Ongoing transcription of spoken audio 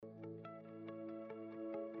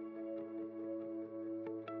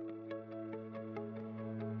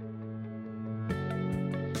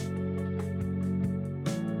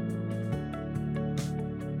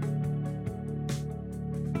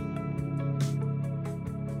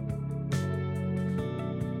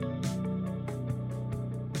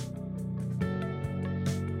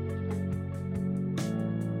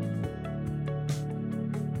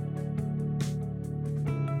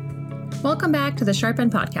Welcome back to the Sharp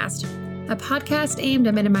End Podcast, a podcast aimed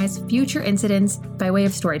to minimize future incidents by way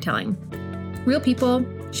of storytelling. Real people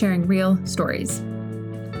sharing real stories.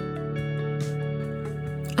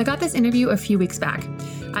 I got this interview a few weeks back.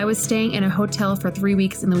 I was staying in a hotel for 3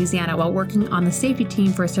 weeks in Louisiana while working on the safety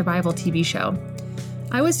team for a survival TV show.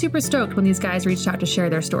 I was super stoked when these guys reached out to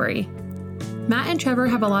share their story. Matt and Trevor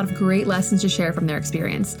have a lot of great lessons to share from their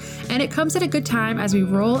experience, and it comes at a good time as we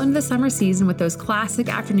roll into the summer season with those classic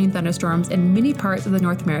afternoon thunderstorms in many parts of the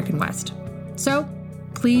North American West. So,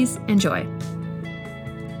 please enjoy.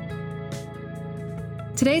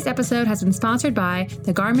 Today's episode has been sponsored by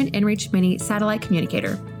the Garmin inReach Mini Satellite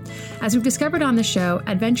Communicator. As we've discovered on the show,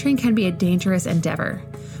 adventuring can be a dangerous endeavor.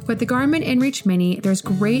 With the Garmin inReach Mini, there's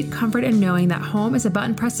great comfort in knowing that home is a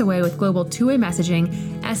button press away with global two-way messaging,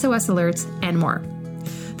 SOS alerts, and more.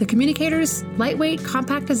 The communicator's lightweight,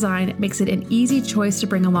 compact design makes it an easy choice to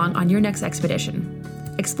bring along on your next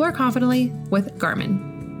expedition. Explore confidently with Garmin.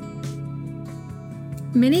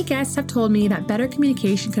 Many guests have told me that better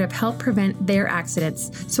communication could have helped prevent their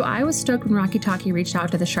accidents, so I was stoked when Rocky Talkie reached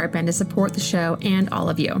out to the Sharp End to support the show and all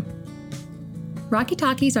of you. Rocky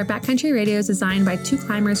Talkies are backcountry radios designed by two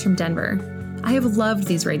climbers from Denver. I have loved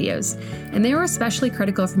these radios, and they were especially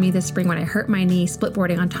critical for me this spring when I hurt my knee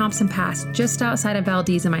splitboarding on Thompson Pass just outside of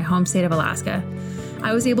Valdez in my home state of Alaska.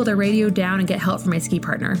 I was able to radio down and get help from my ski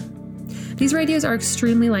partner. These radios are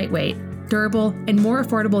extremely lightweight, durable, and more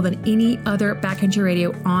affordable than any other backcountry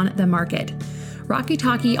radio on the market. Rocky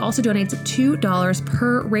Talkie also donates $2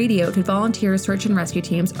 per radio to volunteer search and rescue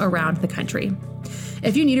teams around the country.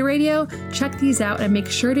 If you need a radio, check these out and make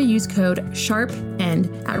sure to use code SHARPEND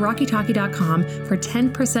at rockytalkie.com for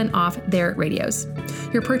 10% off their radios.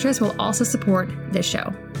 Your purchase will also support this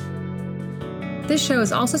show. This show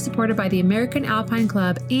is also supported by the American Alpine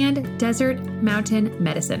Club and Desert Mountain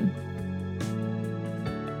Medicine.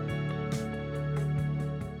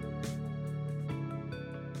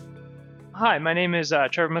 Hi, my name is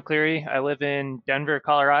Trevor McCleary. I live in Denver,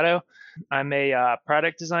 Colorado. I'm a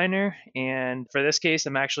product designer, and for this case,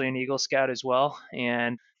 I'm actually an Eagle Scout as well.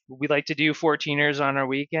 And we like to do 14ers on our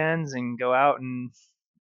weekends and go out and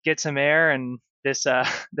get some air. And this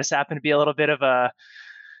happened to be a little bit of a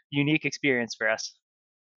unique experience for us.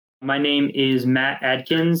 My name is Matt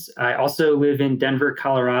Adkins. I also live in Denver,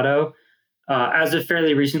 Colorado. As of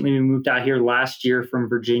fairly recently, we moved out here last year from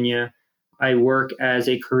Virginia. I work as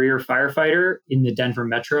a career firefighter in the Denver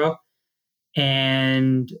Metro.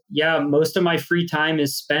 And yeah, most of my free time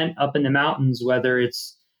is spent up in the mountains, whether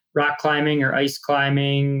it's rock climbing or ice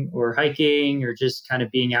climbing or hiking or just kind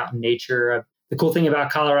of being out in nature. The cool thing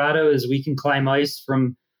about Colorado is we can climb ice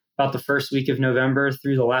from about the first week of November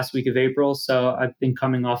through the last week of April. So I've been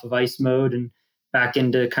coming off of ice mode and back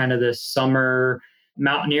into kind of the summer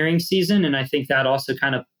mountaineering season. And I think that also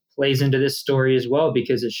kind of plays into this story as well,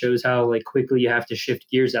 because it shows how quickly you have to shift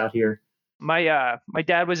gears out here. My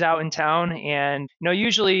dad was out in town, and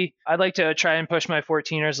usually I'd like to try and push my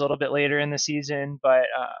 14ers a little bit later in the season, but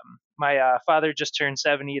my father just turned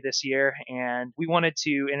 70 this year, and we wanted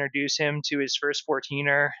to introduce him to his first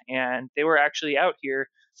 14er, and they were actually out here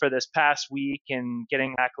for this past week and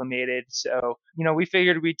getting acclimated. So, we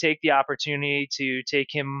figured we'd take the opportunity to take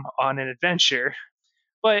him on an adventure.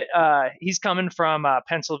 But he's coming from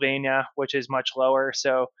Pennsylvania, which is much lower.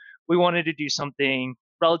 So we wanted to do something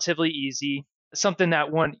relatively easy, something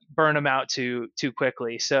that wouldn't burn him out too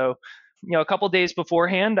quickly. So, a couple of days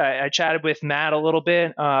beforehand, I chatted with Matt a little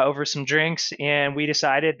bit over some drinks, and we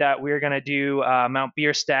decided that we were going to do Mount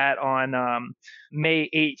Bierstadt on May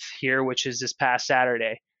 8th here, which is this past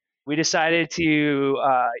Saturday. We decided to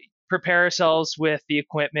prepare ourselves with the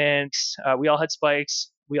equipment. We all had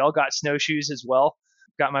spikes. We all got snowshoes as well.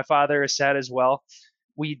 Got my father a set as well.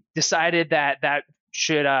 We decided that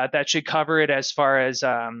should cover it as far as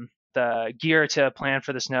the gear to plan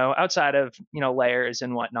for the snow, outside of layers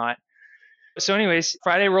and whatnot. So anyways,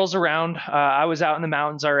 Friday rolls around. I was out in the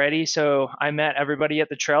mountains already, so I met everybody at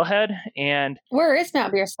the trailhead. And where is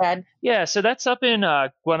Mount Bierstadt? Yeah, so that's up in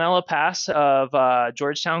Guanella Pass of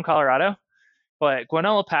Georgetown, Colorado. But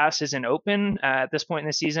Guanella Pass isn't open at this point in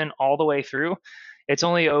the season all the way through. It's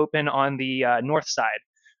only open on the north side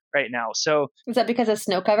right now. So is that because of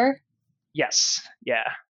snow cover? Yes. Yeah.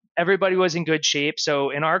 Everybody was in good shape. So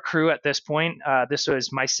in our crew at this point, this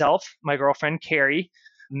was myself, my girlfriend, Carrie,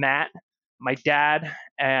 Matt, my dad,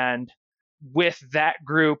 and with that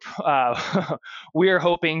group, we are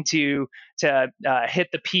hoping to hit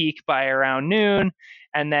the peak by around noon,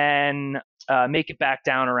 and then make it back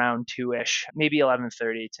down around 2-ish, maybe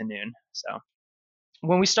 11:30 to noon. So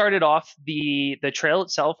when we started off, the trail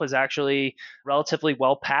itself was actually relatively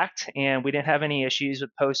well packed, and we didn't have any issues with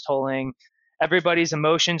post holing. Everybody's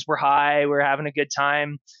emotions were high. We were having a good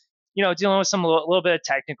time. Dealing with some little bit of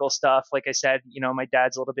technical stuff. Like I said, my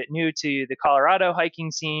dad's a little bit new to the Colorado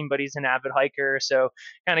hiking scene, but he's an avid hiker. So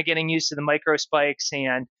kind of getting used to the micro spikes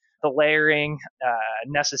and the layering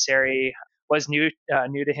necessary was new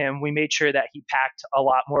to him. We made sure that he packed a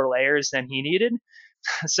lot more layers than he needed.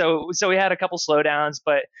 So we had a couple slowdowns,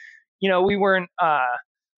 but we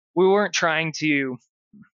weren't trying to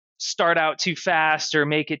start out too fast or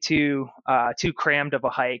make it too crammed of a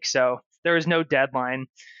hike. So there was no deadline.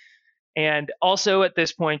 And also at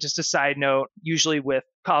this point, just a side note, usually with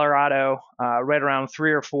Colorado, right around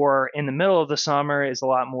 3 or 4 in the middle of the summer is a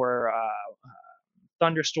lot more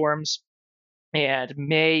thunderstorms. And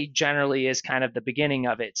May generally is kind of the beginning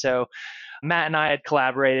of it. So Matt and I had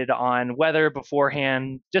collaborated on weather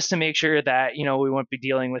beforehand just to make sure that, we wouldn't be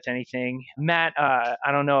dealing with anything. Matt,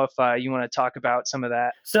 I don't know if you want to talk about some of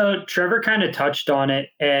that. So Trevor kind of touched on it,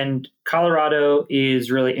 and Colorado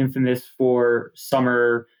is really infamous for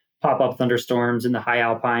summer pop-up thunderstorms in the high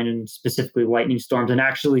alpine and specifically lightning storms. And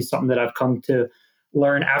actually something that I've come to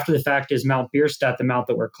learn after the fact is Mount Bierstadt, the mount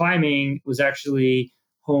that we're climbing, was actually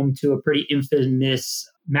home to a pretty infamous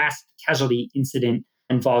mass casualty incident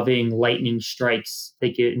involving lightning strikes. I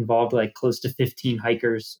think it involved like close to 15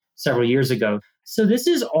 hikers several years ago. So this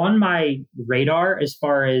is on my radar as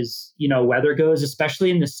far as, weather goes,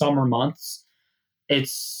 especially in the summer months.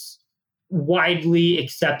 It's widely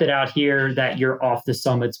accepted out here that you're off the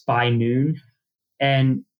summits by noon.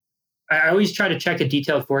 And I always try to check a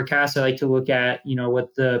detailed forecast. I like to look at,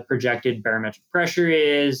 what the projected barometric pressure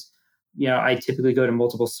is. I typically go to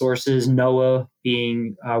multiple sources, NOAA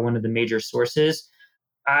being one of the major sources.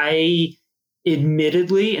 I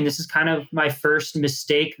admittedly, and this is kind of my first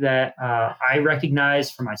mistake that I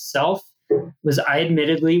recognize for myself, was I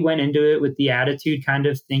admittedly went into it with the attitude kind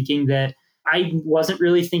of thinking that I wasn't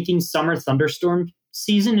really thinking summer thunderstorm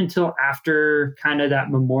season until after kind of that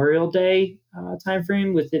Memorial Day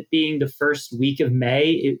timeframe, with it being the first week of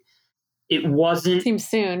May. It wasn't... Seems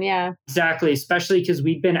soon, yeah. Exactly, especially because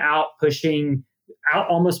we'd been out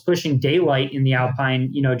almost pushing daylight in the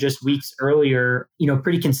Alpine, just weeks earlier,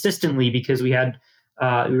 pretty consistently, because we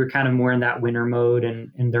were kind of more in that winter mode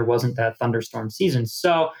and there wasn't that thunderstorm season.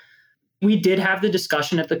 So we did have the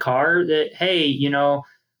discussion at the car that, hey,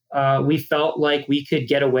 we felt like we could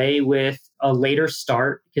get away with a later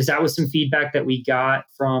start, because that was some feedback that we got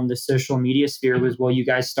from the social media sphere was, well, you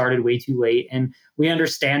guys started way too late. And we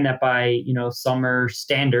understand that by, summer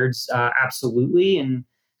standards, absolutely. And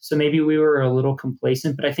so maybe we were a little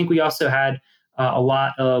complacent, but I think we also had a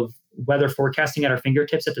lot of weather forecasting at our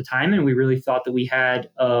fingertips at the time. And we really thought that we had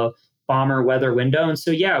a bomber weather window. And so,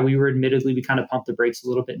 yeah, we kind of pumped the brakes a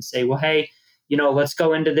little bit and say, well, hey, let's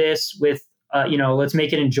go into this with, let's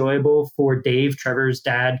make it enjoyable for Dave, Trevor's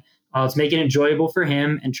dad. Let's make it enjoyable for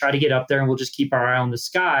him and try to get up there, and we'll just keep our eye on the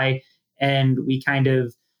sky. And we kind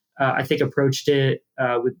of, I think, approached it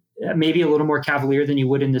with maybe a little more cavalier than you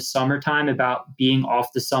would in the summertime about being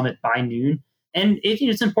off the summit by noon. And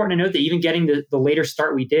it's important to note that even getting the later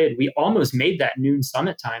start we did, we almost made that noon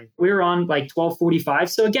summit time. We were on like 12:45.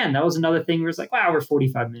 So again, that was another thing where it's like, wow, we're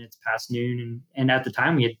 45 minutes past noon. And at the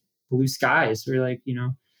time we had blue skies. We were like,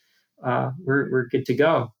 we're good to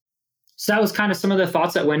go. So that was kind of some of the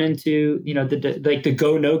thoughts that went into, the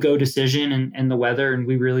go, no go decision and the weather. And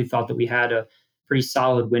we really thought that we had a pretty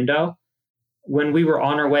solid window. When we were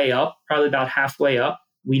on our way up, probably about halfway up,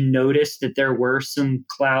 we noticed that there were some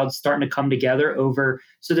clouds starting to come together over.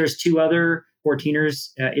 So there's 2 other 14ers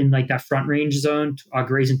in like that front range zone,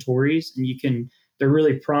 Grays and Torreys. And they're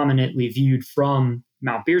really prominently viewed from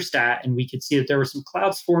Mount Bierstadt. And we could see that there were some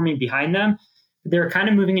clouds forming behind them. They were kind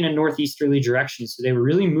of moving in a northeasterly direction. So they were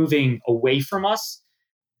really moving away from us.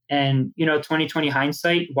 And, 2020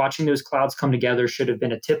 hindsight, watching those clouds come together should have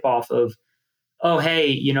been a tip off of, oh,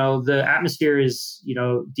 hey, the atmosphere is,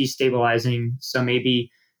 destabilizing. So maybe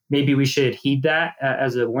we should heed that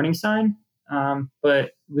as a warning sign.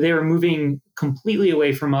 But they were moving completely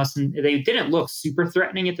away from us, and they didn't look super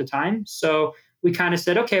threatening at the time. So we kind of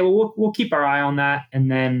said, okay, well, we'll keep our eye on that. And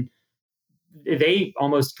then they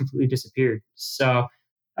almost completely disappeared. So,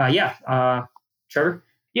 Trevor?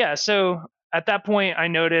 Yeah. So at that point, I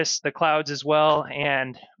noticed the clouds as well.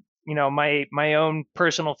 And, my own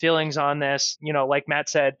personal feelings on this, like Matt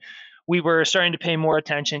said, we were starting to pay more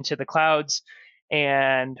attention to the clouds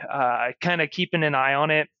and kind of keeping an eye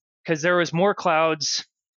on it, because there was more clouds.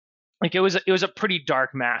 Like it was a pretty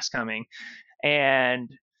dark mass coming.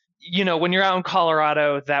 And, when you're out in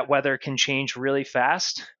Colorado, that weather can change really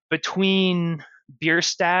fast. Between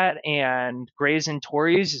Bierstadt and Grays and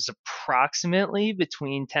Torreys is approximately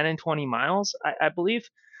between 10 and 20 miles, I believe.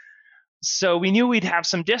 So we knew we'd have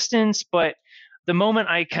some distance, but the moment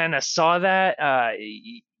I kind of saw that,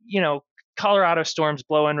 Colorado storms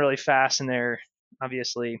blow in really fast and they're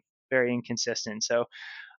obviously very inconsistent. So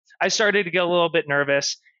I started to get a little bit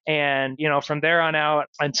nervous. And, from there on out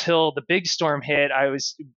until the big storm hit,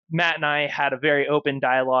 Matt and I had a very open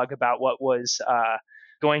dialogue about what was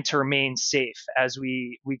going to remain safe as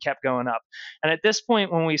we kept going up. And at this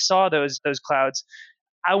point, when we saw those clouds,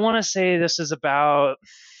 I want to say this is about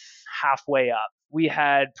halfway up. We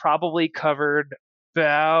had probably covered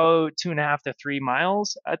about 2.5 to 3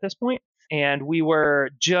 miles at this point, and we were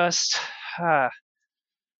just I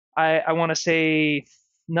want to say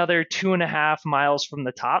another 2.5 miles from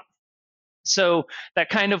the top. So that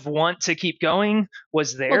kind of want to keep going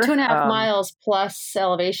was there. Well, 2.5 miles plus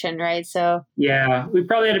elevation, right? So yeah, we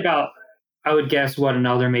probably had about, I would guess,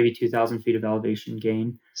 another maybe 2,000 feet of elevation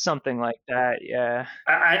gain. Something like that, yeah.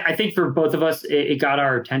 I think for both of us, it got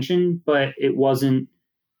our attention, but it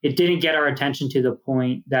didn't get our attention to the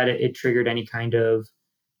point that it triggered any kind of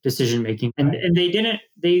decision making. And they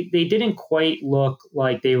didn't quite look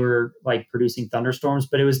like they were like producing thunderstorms,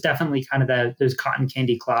 but it was definitely kind of those cotton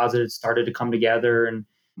candy clouds that had started to come together, and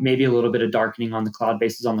maybe a little bit of darkening on the cloud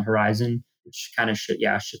bases on the horizon, which kind of should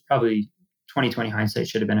probably 2020 hindsight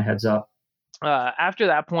should have been a heads up. After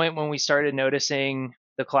that point, when we started noticing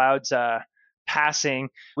the clouds passing,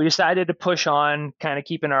 we decided to push on, kind of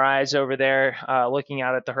keeping our eyes over there, looking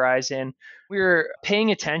out at the horizon. We were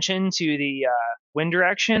paying attention to the wind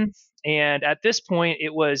direction, and at this point,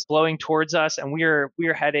 it was blowing towards us, and we were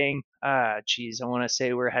heading. I want to say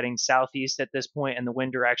we were heading southeast at this point, and the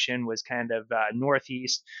wind direction was kind of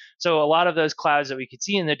northeast. So a lot of those clouds that we could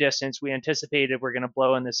see in the distance, we anticipated were going to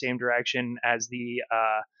blow in the same direction as the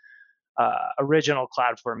original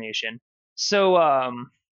cloud formation. So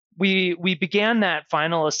we began that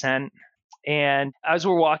final ascent, and as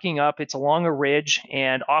we're walking up, it's along a ridge,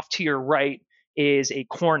 and off to your right is a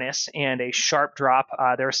cornice and a sharp drop.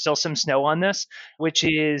 There's still some snow on this, which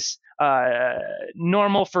is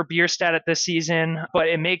normal for Bierstadt at this season, but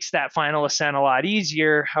it makes that final ascent a lot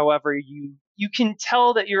easier. However, you can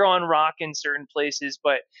tell that you're on rock in certain places,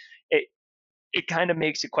 but it kind of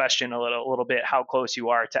makes you question a little bit how close you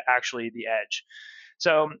are to actually the edge.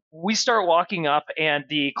 So we start walking up, and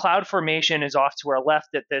the cloud formation is off to our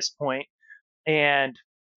left at this point. And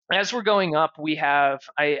as we're going up, we have,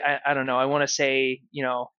 I don't know, I want to say,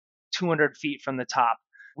 200 feet from the top,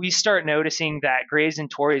 we start noticing that Grays and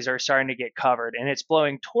Torreys are starting to get covered, and it's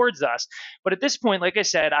blowing towards us. But at this point, like I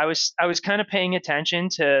said, I was kind of paying attention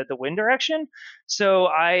to the wind direction. So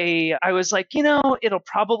I was like, it'll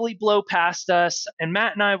probably blow past us. And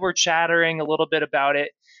Matt and I were chattering a little bit about it.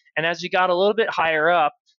 And as we got a little bit higher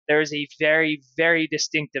up, there's a very, very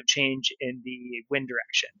distinctive change in the wind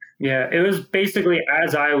direction. Yeah, it was basically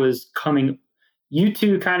as I was coming, you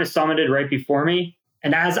two kind of summited right before me.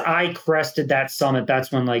 And as I crested that summit,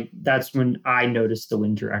 that's when I noticed the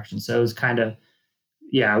wind direction. So it was kind of,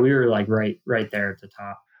 we were like right there at the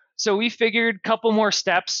top. So we figured a couple more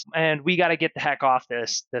steps, and we got to get the heck off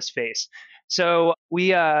this face. So we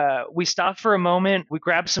stopped for a moment. We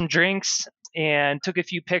grabbed some drinks and took a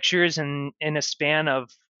few pictures in a span of,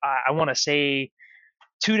 I want to say,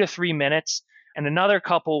 2 to 3 minutes. And another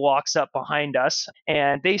couple walks up behind us,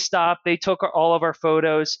 and they stopped. They took all of our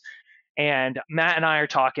photos. And Matt and I are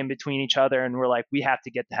talking between each other, and we're like, we have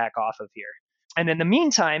to get the heck off of here. And in the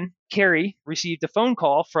meantime, Carrie received a phone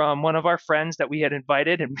call from one of our friends that we had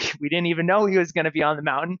invited, and we didn't even know he was going to be on the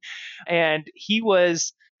mountain. And he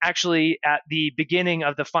was actually at the beginning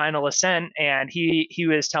of the final ascent, and he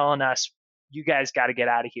was telling us, you guys got to get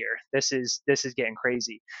out of here. This is getting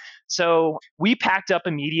crazy. So we packed up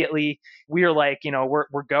immediately. We were like,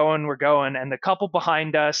 we're going. And the couple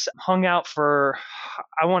behind us hung out for,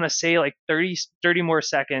 I want to say, like 30 more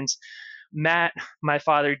seconds. Matt, my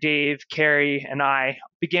father, Dave, Carrie, and I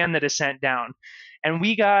began the descent down. And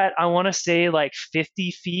we got, I want to say, like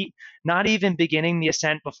 50 feet, not even beginning the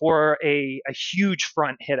ascent before a huge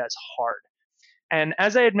front hit us hard. And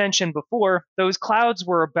as I had mentioned before, those clouds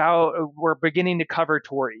were beginning to cover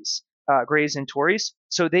Torreys, Grays and Torreys.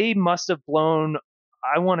 So they must have blown,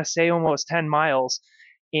 I want to say, almost 10 miles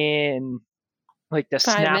in like the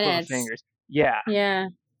 5 snap minutes. of the fingers. Yeah. Yeah.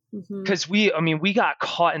 Because we got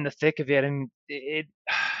caught in the thick of it, and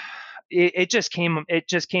it just came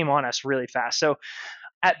on us really fast. So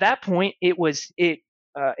at that point, it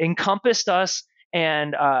encompassed us.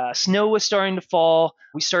 And snow was starting to fall.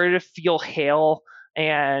 We started to feel hail,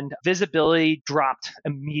 and visibility dropped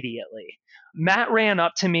immediately. Matt ran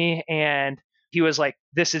up to me, and he was like,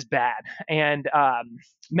 this is bad. And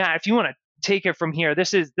Matt, if you want to take it from here,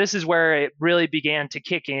 this is where it really began to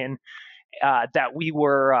kick in, that we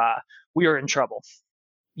were in trouble.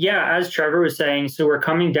 Yeah, as Trevor was saying, so we're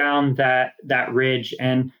coming down that ridge,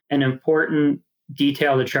 and an important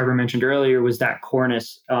detail that Trevor mentioned earlier was that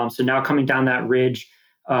cornice. So now coming down that ridge,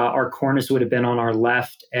 our cornice would have been on our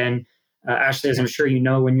left. And Ashley, as I'm sure you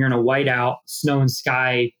know, when you're in a whiteout, snow and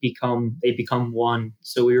sky become one.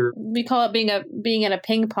 So we call it being in a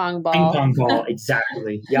ping pong ball. Ping pong ball,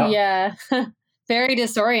 exactly. Yep. Yeah, very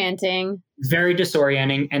disorienting. Very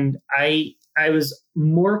disorienting, and I was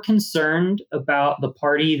more concerned about the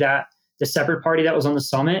separate party that was on the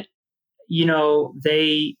summit. You know,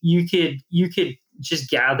 you could just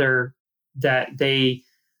gather that they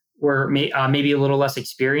were maybe a little less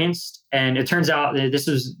experienced. And it turns out that this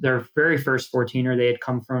was their very first 14er. They had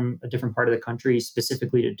come from a different part of the country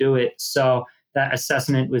specifically to do it. So that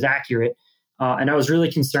assessment was accurate. And I was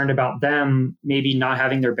really concerned about them maybe not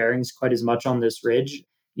having their bearings quite as much on this ridge.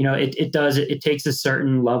 You know, it takes a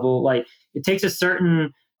certain level, like it takes a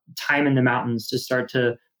certain time in the mountains to start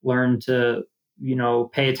to learn to, you know,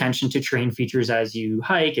 pay attention to terrain features as you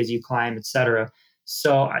hike, as you climb, etc.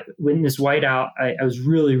 So when this whiteout, I was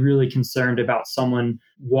really, really concerned about someone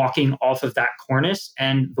walking off of that cornice,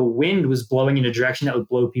 and the wind was blowing in a direction that would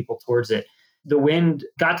blow people towards it. The wind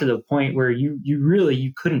got to the point where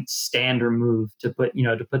you couldn't stand or move, to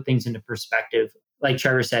put things into perspective. Like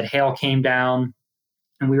Trevor said, hail came down,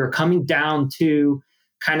 and we were coming down to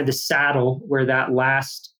kind of the saddle where that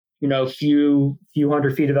last, few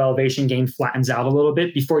hundred feet of elevation gain flattens out a little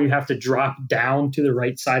bit before you have to drop down to the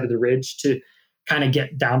right side of the ridge to kind of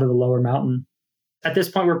get down to the lower mountain. At this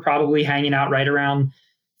point, we're probably hanging out right around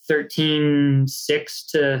 13.6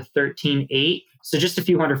 to 13.8. So just a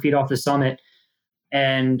few hundred feet off the summit.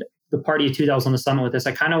 And the party of two that was on the summit with us,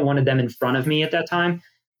 I kind of wanted them in front of me at that time.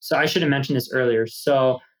 So I should have mentioned this earlier.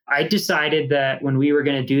 So I decided that when we were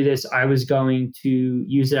going to do this, I was going to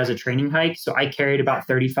use it as a training hike. So I carried about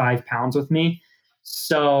 35 pounds with me.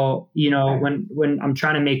 So, when I'm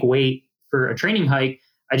trying to make weight for a training hike,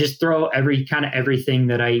 I just throw everything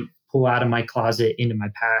that I pull out of my closet into my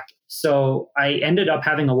pack. So I ended up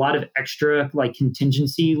having a lot of extra like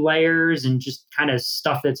contingency layers and just kind of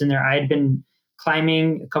stuff that's in there. I had been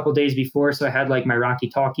climbing a couple days before, so I had like my Rocky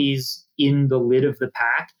Talkies in the lid of the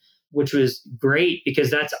pack, which was great because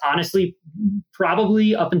that's honestly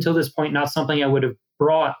probably up until this point not something I would have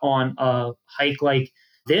brought on a hike like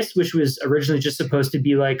this, which was originally just supposed to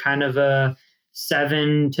be like kind of a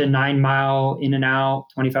 7 to 9 mile in and out,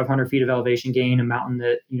 2,500 feet of elevation gain, a mountain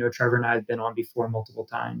that, Trevor and I have been on before multiple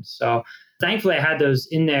times. So thankfully I had those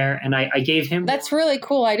in there, and I gave him. That's really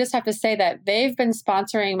cool. I just have to say that they've been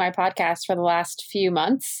sponsoring my podcast for the last few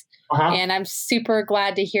months. Uh-huh. And I'm super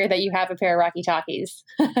glad to hear that you have a pair of Rocky Talkies.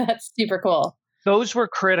 That's super cool. Those were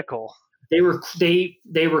critical. They were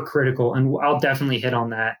critical, and I'll definitely hit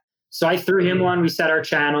on that. So I threw him one, we set our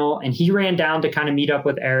channel, and he ran down to kind of meet up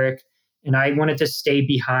with Eric. And I wanted to stay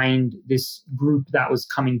behind this group that was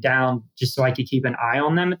coming down just so I could keep an eye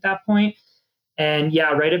on them at that point. And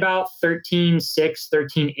yeah, right about 13.6,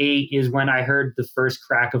 13.8 is when I heard the first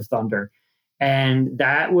crack of thunder. And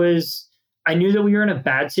I knew that we were in a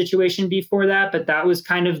bad situation before that, but that was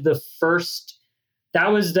kind of that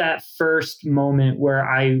first moment where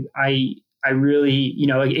I really,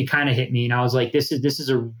 it kind of hit me, and I was like, this is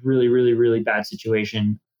a really, really, really bad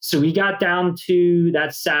situation. So we got down to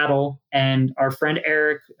that saddle, and our friend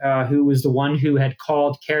Eric, who was the one who had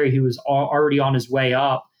called Carrie, who was already on his way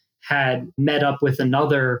up, had met up with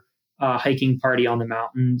another hiking party on the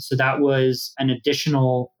mountain. So that was an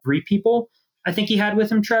additional 3 people I think he had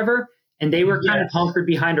with him, Trevor. And they were kind of hunkered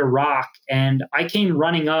behind a rock. And I came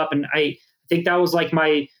running up, and I think that was like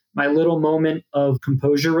my little moment of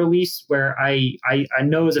composure release, where I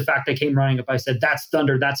know as a fact I came running up. I said, that's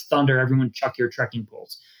thunder, everyone chuck your trekking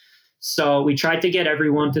poles. So we tried to get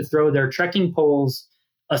everyone to throw their trekking poles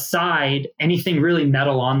aside, anything really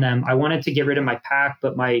metal on them. I wanted to get rid of my pack,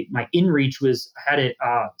 but my inReach I had a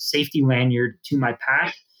safety lanyard to my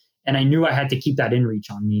pack, and I knew I had to keep that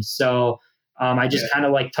inReach on me. So I just kind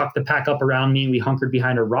of like tucked the pack up around me. We hunkered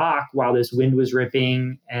behind a rock while this wind was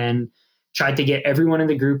ripping, and tried to get everyone in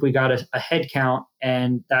the group. We got a head count,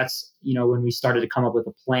 and that's, when we started to come up with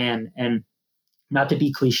a plan. And not to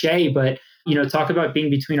be cliche, but, talk about being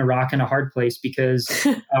between a rock and a hard place, because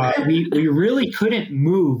we really couldn't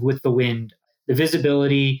move with the wind. The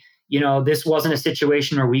visibility, this wasn't a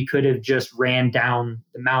situation where we could have just ran down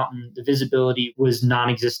the mountain. The visibility was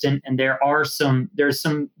non-existent. And there's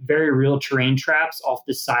some very real terrain traps off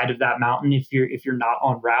the side of that mountain if you're not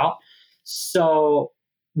on route. So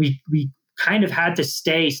we kind of had to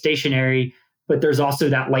stay stationary, but there's also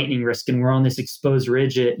that lightning risk, and we're on this exposed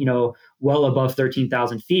ridge at, well above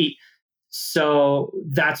 13,000 feet. So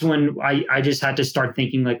that's when I just had to start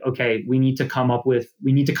thinking like, okay, we need to come up with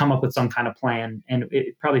some kind of plan. And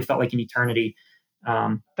it probably felt like an eternity.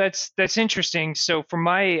 That's interesting. So from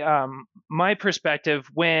my perspective,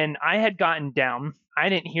 when I had gotten down, I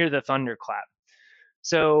didn't hear the thunderclap.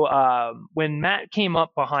 So when Matt came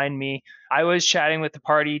up behind me, I was chatting with the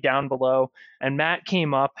party down below, and Matt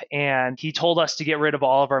came up and he told us to get rid of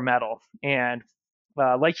all of our metal. And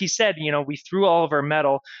like he said, we threw all of our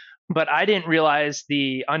metal, but I didn't realize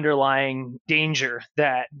the underlying danger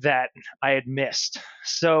that I had missed.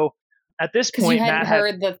 So at this point, because you hadn't Matt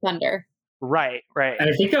heard the thunder. Right. And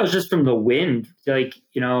I think that was just from the wind,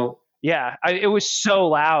 Yeah, it was so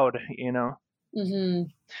loud, Mm-hmm.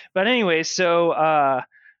 But anyway, so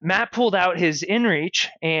Matt pulled out his InReach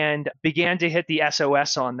and began to hit the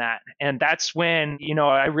SOS on that. And that's when,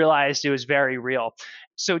 I realized it was very real.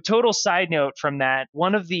 So total side note from that,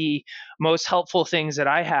 one of the most helpful things that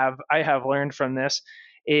I have learned from this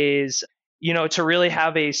is, to really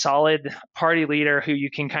have a solid party leader who you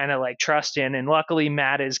can kind of like trust in. And luckily,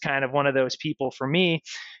 Matt is kind of one of those people for me.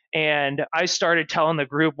 And I started telling the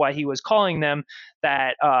group while he was calling them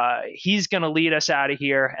that he's going to lead us out of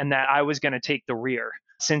here and that I was going to take the rear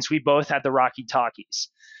since we both had the Rocky Talkies.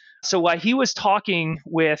 So while he was talking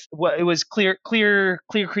with it was Clear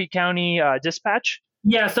Creek County Dispatch.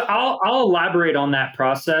 Yeah, so I'll elaborate on that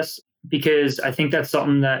process because I think that's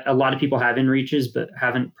something that a lot of people have in reaches but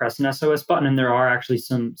haven't pressed an SOS button, and there are actually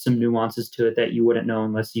some nuances to it that you wouldn't know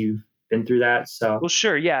unless you've been through that. So well,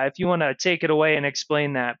 sure, yeah, if you want to take it away and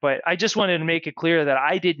explain that. But I just wanted to make it clear that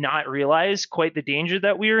I did not realize quite the danger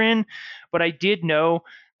that we were in, but I did know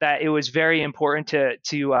that it was very important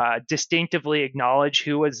to distinctively acknowledge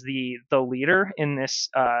who was the leader in this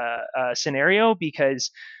scenario, because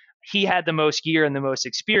he had the most gear and the most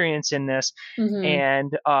experience in this. Mm-hmm.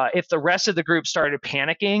 And if the rest of the group started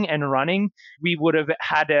panicking and running, we would have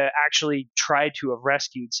had to actually try to have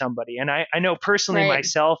rescued somebody. And I know personally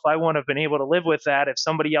myself, I wouldn't have been able to live with that if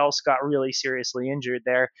somebody else got really seriously injured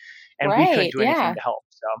there and we couldn't do anything to help.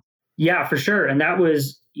 So yeah, for sure. And that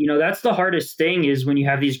was, that's the hardest thing is when you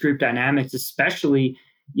have these group dynamics, especially,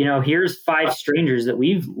 here's 5 strangers that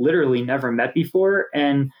we've literally never met before,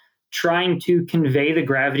 and trying to convey the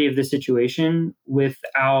gravity of the situation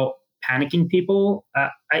without panicking people.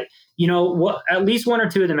 At least 1 or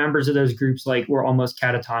 2 of the members of those groups were almost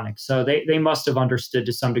catatonic. So they must have understood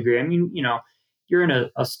to some degree. I mean, you're in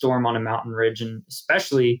a storm on a mountain ridge, and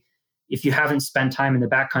especially if you haven't spent time in the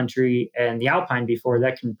backcountry and the Alpine before,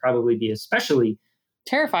 that can probably be especially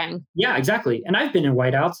terrifying. Yeah, exactly. And I've been in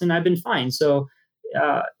whiteouts and I've been fine. So,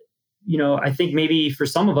 I think maybe for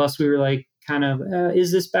some of us, we were like, kind of,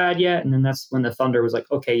 is this bad yet? And then that's when the thunder was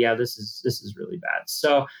like, okay, yeah, this is really bad.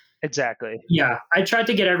 So exactly. Yeah, I tried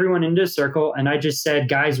to get everyone into a circle, and I just said,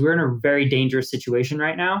 guys, we're in a very dangerous situation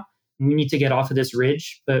right now. We need to get off of this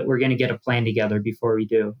ridge, but we're going to get a plan together before we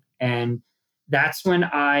do. And that's when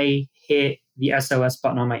I hit the SOS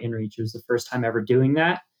button on my InReach. It was the first time ever doing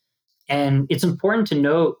that. And it's important to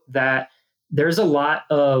note that there's a lot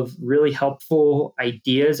of really helpful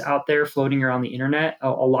ideas out there floating around the internet. A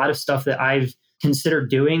lot of stuff that I've considered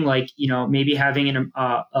doing, like, maybe having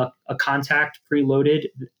a contact preloaded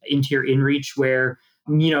into your InReach where,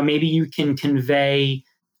 maybe you can convey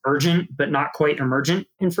urgent but not quite emergent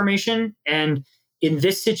information. And in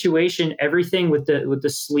this situation, everything with the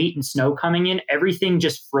sleet and snow coming in, everything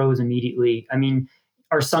just froze immediately. I mean,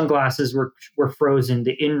 our sunglasses were frozen.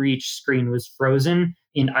 The InReach screen was frozen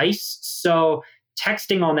in ice. So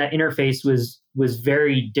texting on that interface was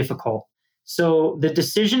very difficult. So the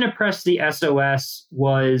decision to press the SOS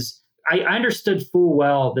was, I understood full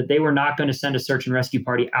well that they were not going to send a search and rescue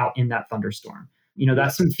party out in that thunderstorm.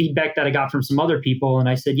 That's some feedback that I got from some other people. And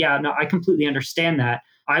I said, yeah, no, I completely understand that.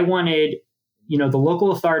 I wanted, the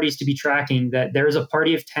local authorities to be tracking that there is a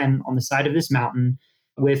party of 10 on the side of this mountain,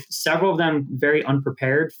 with several of them very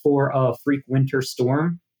unprepared for a freak winter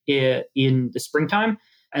storm in the springtime.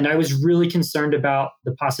 And I was really concerned about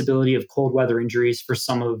the possibility of cold weather injuries for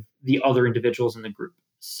some of the other individuals in the group.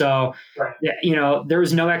 So, there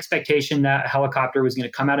was no expectation that a helicopter was going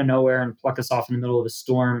to come out of nowhere and pluck us off in the middle of a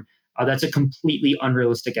storm. That's a completely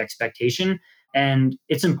unrealistic expectation. And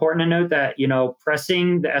it's important to note that,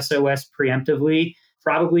 pressing the SOS preemptively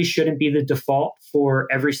probably shouldn't be the default for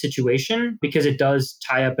every situation, because it does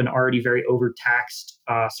tie up an already very overtaxed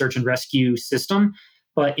search and rescue system.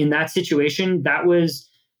 But in that situation, that was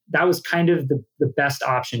kind of the best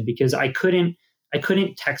option, because I couldn't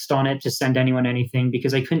text on it to send anyone anything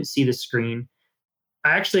because I couldn't see the screen.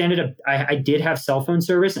 I actually ended up, I did have cell phone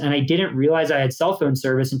service, and I didn't realize I had cell phone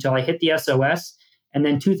service until I hit the SOS. And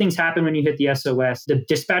then two things happen when you hit the SOS. The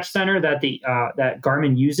dispatch center that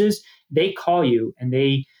Garmin uses, they call you and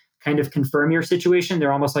they kind of confirm your situation.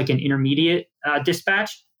 They're almost like an intermediate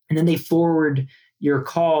dispatch, and then they forward your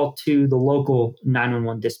call to the local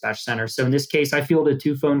 911 dispatch center. So in this case, I fielded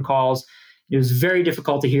 2 phone calls. It was very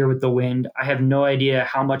difficult to hear with the wind. I have no idea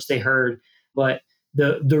how much they heard, but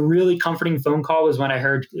the really comforting phone call was when I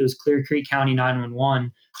heard it was Clear Creek County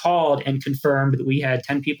 911 called and confirmed that we had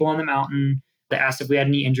 10 people on the mountain. They asked if we had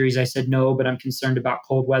any injuries. I said no, but I'm concerned about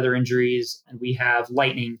cold weather injuries, and we have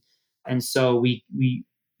lightning. And so we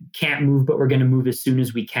can't move, but we're going to move as soon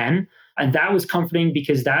as we can. And that was comforting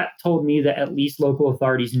because that told me that at least local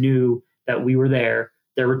authorities knew that we were there.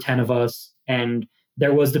 There were 10 of us, and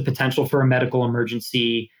there was the potential for a medical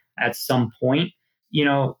emergency at some point.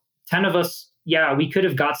 10 of us, yeah, we could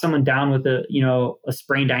have got someone down with a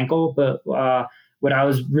sprained ankle, but what I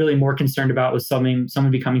was really more concerned about was someone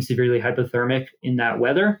becoming severely hypothermic in that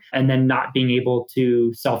weather and then not being able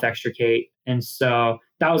to self-extricate. And so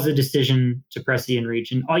that was the decision to press the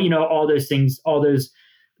inReach. And all those things,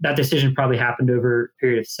 that decision probably happened over a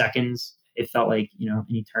period of seconds. It felt like, an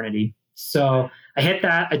eternity. So I hit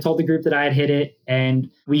that. I told the group that I had hit it,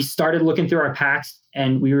 and we started looking through our packs,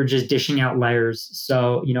 and we were just dishing out layers.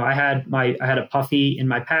 So, I had a puffy in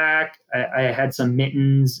my pack. I had some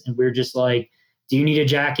mittens, and we were just like, do you need a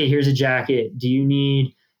jacket? Here's a jacket. Do you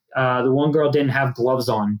need, the one girl didn't have gloves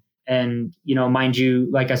on. And, mind you,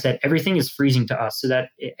 like I said, everything is freezing to us.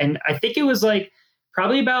 And I think it was like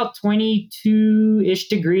probably about 22-ish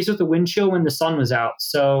degrees with the wind chill when the sun was out.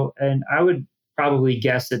 So, and I would probably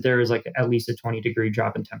guess that there was like at least a 20-degree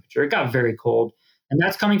drop in temperature. It got very cold. And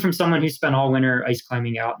that's coming from someone who spent all winter ice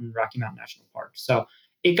climbing out in Rocky Mountain National Park. So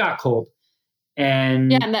it got cold.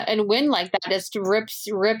 And and wind like that just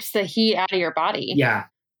rips the heat out of your body. Yeah.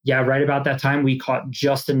 Right about that time, we caught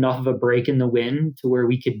just enough of a break in the wind to where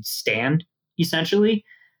we could stand, essentially.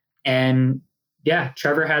 And yeah,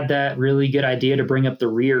 Trevor had that really good idea to bring up the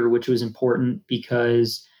rear, which was important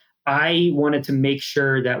because I wanted to make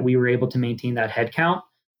sure that we were able to maintain that head count.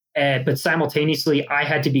 But simultaneously, I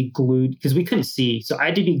had to be glued because we couldn't see. So I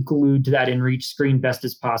had to be glued to that inReach screen best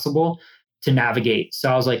as possible to navigate.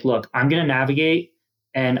 So I was like, look, I'm going to navigate,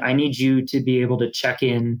 and I need you to be able to check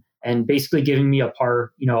in and basically giving me a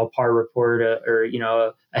par report or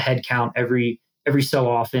a head count every so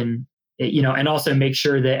often, and also make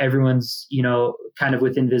sure that everyone's, kind of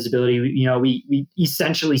within visibility. We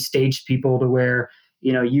essentially staged people to where,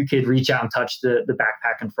 you could reach out and touch the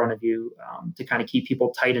backpack in front of you to kind of keep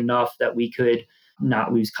people tight enough that we could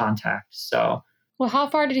not lose contact. So, well, how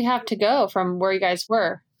far did you have to go from where you guys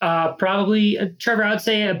were? Probably, Trevor, I would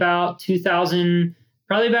say about 2,000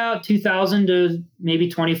 to maybe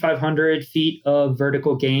 2,500 feet of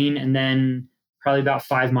vertical gain, and then probably about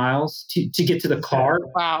 5 miles to get to the car.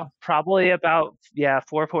 Wow. Probably about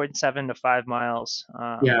 4.7 to 5 miles.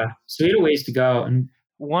 So we had a ways to go. And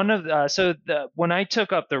when I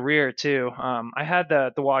took up the rear too, I had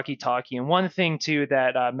the walkie-talkie, and one thing too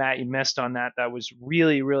that Matt, you missed on that was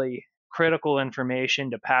really, really critical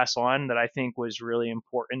information to pass on that I think was really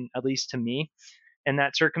important, at least to me in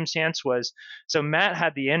that circumstance, was so Matt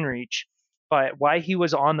had the inReach, but while he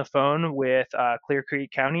was on the phone with Clear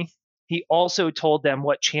Creek County, he also told them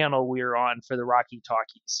what channel we were on for the Rocky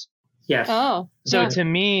Talkies. Yes. Oh. So to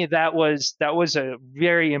me, that was a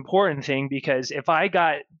very important thing, because if I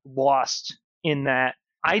got lost in that,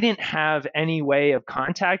 I didn't have any way of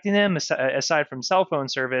contacting them aside from cell phone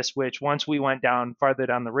service, which once we went farther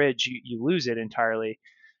down the ridge, you lose it entirely.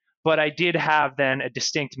 But I did have then a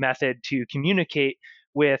distinct method to communicate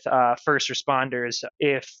with first responders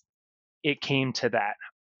if it came to that.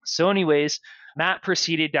 So anyways, Matt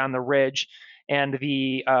proceeded down the ridge, and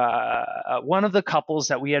the one of the couples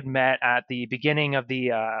that we had met at the beginning of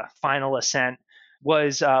the final ascent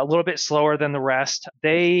was a little bit slower than the rest.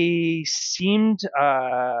 They seemed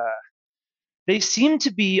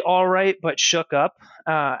to be all right, but shook up.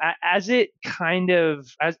 As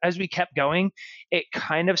we kept going, it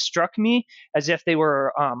kind of struck me as if they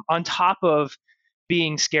were on top of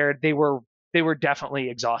being scared. They were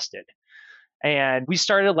definitely exhausted, and we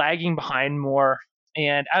started lagging behind more.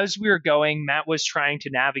 And as we were going, Matt was trying to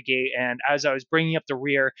navigate, and as I was bringing up the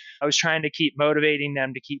rear, I was trying to keep motivating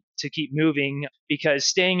them to keep moving, because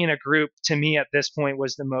staying in a group to me at this point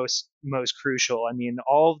was the most crucial. I mean,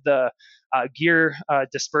 all of the gear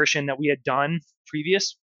dispersion that we had done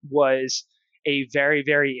previous was a very,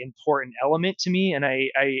 very important element to me, and I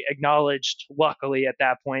acknowledged, luckily at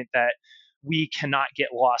that point, that we cannot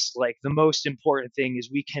get lost. Like, the most important thing is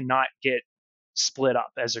we cannot get split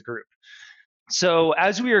up as a group. So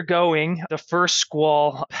as we were going, the first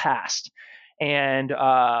squall passed, and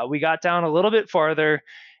we got down a little bit farther,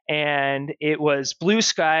 and it was blue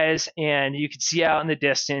skies, and you could see out in the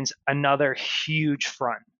distance another huge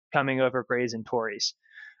front coming over Grays and Torreys.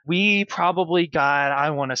 We probably got, I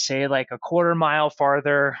want to say, like a quarter mile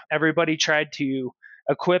farther. Everybody tried to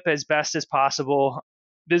equip as best as possible.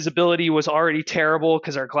 Visibility was already terrible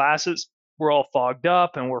because our glasses were all fogged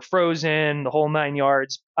up and we're frozen, the whole 9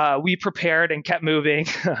 yards. We prepared and kept moving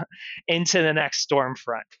into the next storm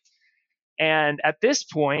front. And at this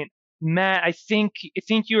point, Matt, I think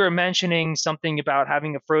you were mentioning something about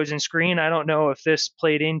having a frozen screen. I don't know if this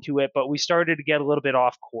played into it, but we started to get a little bit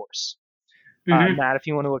off course. Matt, if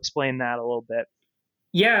you want to explain that a little bit.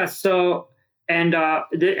 Yeah. So, and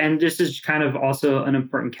this is kind of also an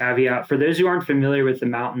important caveat for those who aren't familiar with the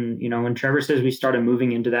mountain. When Trevor says we started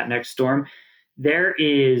moving into that next storm, there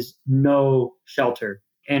is no shelter,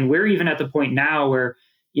 and we're even at the point now where,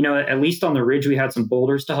 at least on the ridge we had some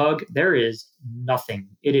boulders to hug. There is nothing.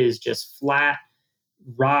 It is just flat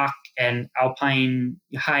rock and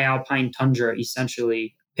high alpine tundra.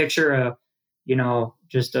 Essentially, picture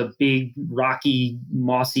just a big rocky,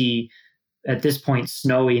 mossy, at this point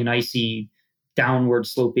snowy and icy, downward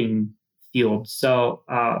sloping field. So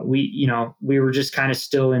we were just kind of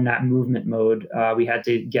still in that movement mode. We had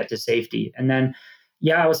to get to safety, and then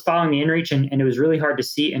I was following the inReach, and it was really hard to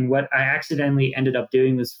see. And what I accidentally ended up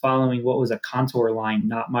doing was following what was a contour line,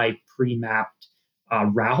 not my pre-mapped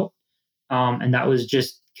route. And that was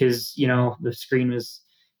just because the screen was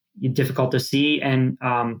difficult to see. And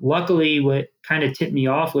luckily, what kind of tipped me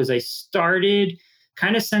off was I started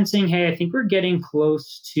kind of sensing, hey, I think we're getting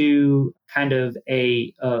close to kind of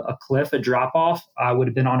a cliff, a drop off. Would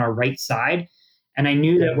have been on our right side, and I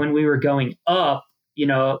knew that when we were going up,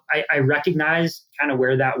 I recognized kind of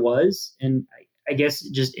where that was, and I guess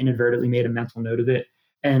just inadvertently made a mental note of it.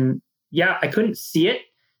 And I couldn't see it,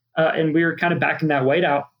 and we were kind of back in that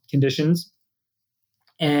whiteout conditions,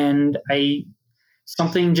 and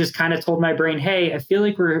something just kind of told my brain, hey, I feel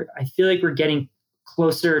like we're getting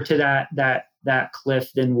closer to that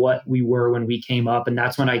cliff than what we were when we came up. And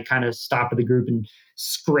that's when I kind of stopped the group and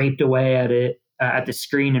scraped away at it, at the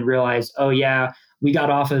screen, and realized, oh yeah, we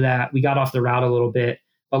got off the route a little bit,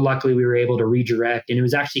 but luckily we were able to redirect. And it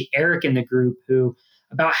was actually Eric in the group who,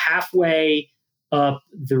 about halfway up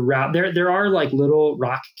the route, there are like little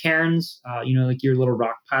rock cairns, like your little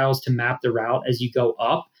rock piles to map the route as you go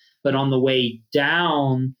up. But on the way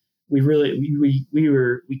down, we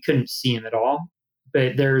couldn't see him at all.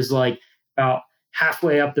 But there's like about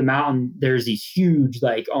halfway up the mountain, there's these huge,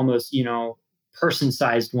 like almost,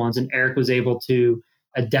 person-sized ones. And Eric was able to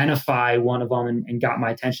identify one of them and got my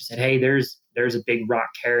attention, said, hey, there's a big rock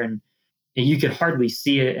cairn. And you could hardly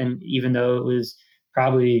see it. And even though it was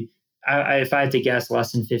probably, if I had to guess,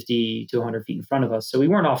 less than 50 to 100 feet in front of us. So we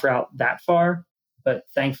weren't off route that far, but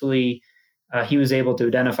thankfully he was able to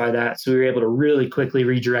identify that. So we were able to really quickly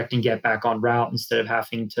redirect and get back on route instead of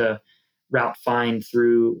having to route find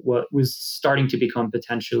through what was starting to become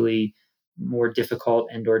potentially more difficult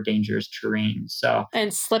and or dangerous terrain.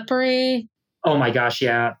 And slippery. Oh my gosh,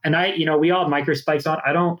 yeah. And we all have micro spikes on.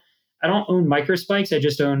 I don't own micro spikes. I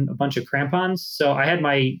just own a bunch of crampons. So I had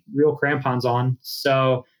my real crampons on.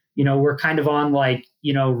 So, we're kind of on like,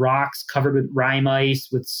 rocks covered with rime ice,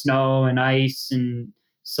 with snow and ice and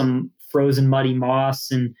some frozen muddy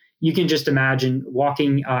moss. And you can just imagine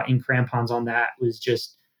walking in crampons on that was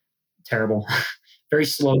just terrible. Very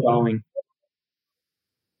slow going.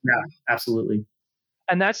 Yeah, absolutely.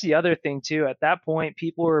 And that's the other thing too. At that point,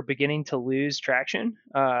 people were beginning to lose traction,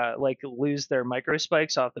 like lose their micro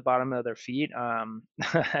spikes off the bottom of their feet.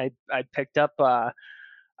 I picked up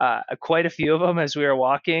quite a few of them as we were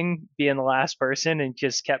walking, being the last person, and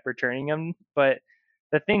just kept returning them. But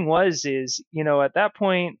the thing is, at that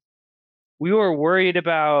point, we were worried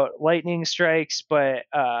about lightning strikes, but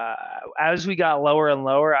as we got lower and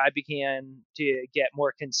lower, I began to get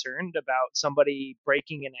more concerned about somebody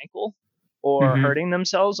breaking an ankle or hurting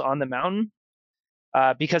themselves on the mountain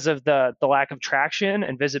because of the lack of traction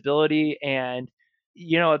and visibility. And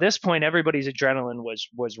at this point, everybody's adrenaline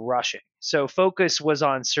was rushing. So focus was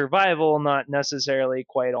on survival, not necessarily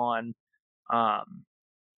quite on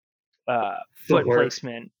foot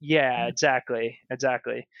placement. Yeah, exactly.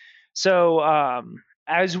 So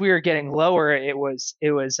as we were getting lower, it was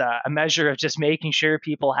a measure of just making sure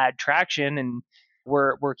people had traction and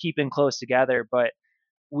we're keeping close together. But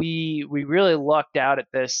we really lucked out at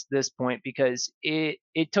this point because it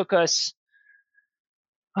took us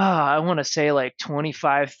I want to say like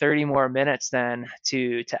 25, 30 more minutes then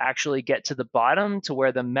to actually get to the bottom to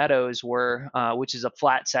where the meadows were, which is a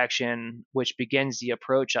flat section which begins the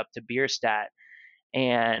approach up to Bierstadt.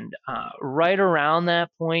 And right around that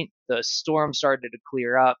point, the storm started to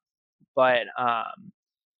clear up. But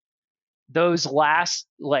those last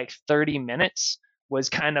like 30 minutes was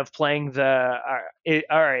kind of playing all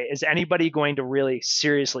right, is anybody going to really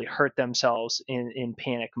seriously hurt themselves in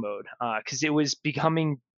panic mode? Because it was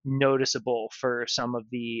becoming noticeable for some of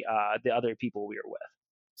the other people we were with.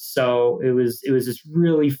 So it was this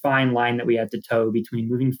really fine line that we had to toe between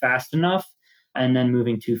moving fast enough and then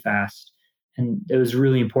moving too fast. And it was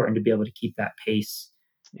really important to be able to keep that pace.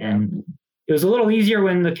 Yeah. And it was a little easier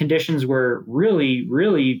when the conditions were really,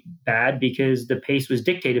 really bad because the pace was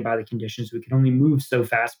dictated by the conditions. We could only move so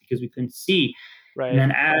fast because we couldn't see. Right. And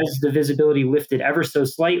then as the visibility lifted ever so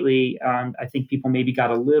slightly, I think people maybe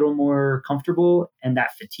got a little more comfortable and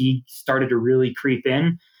that fatigue started to really creep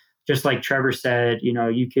in. Just like Trevor said,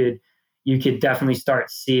 you could definitely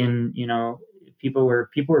start seeing, people were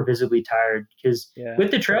visibly tired because with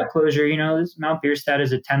the trail closure, this Mount Bierstadt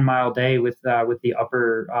is a 10-mile day with the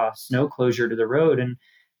upper snow closure to the road. And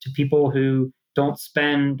to people who don't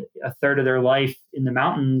spend a third of their life in the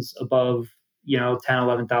mountains above, 10,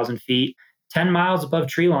 11,000 feet, 10 miles above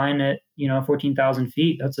tree line at, 14,000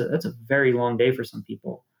 feet, that's a very long day for some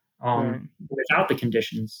people without the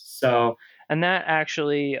conditions. So, and that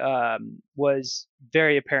actually was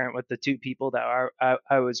very apparent with the two people that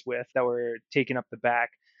I was with that were taking up the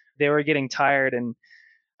back. They were getting tired, and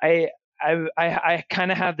I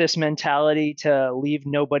kind of have this mentality to leave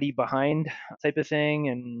nobody behind type of thing.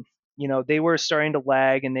 And they were starting to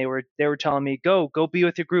lag, and they were telling me, go be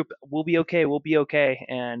with your group. We'll be okay.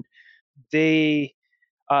 And they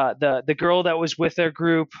the girl that was with their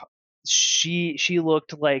group, she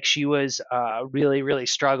looked like she was really, really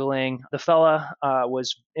struggling. The fella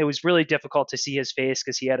it was really difficult to see his face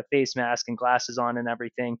because he had a face mask and glasses on and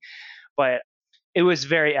everything, but it was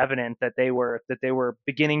very evident that they were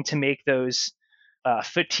beginning to make those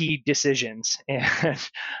fatigue decisions. And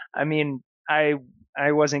I mean, I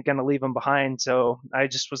wasn't going to leave them behind, so I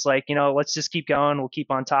just was like, let's just keep going, we'll keep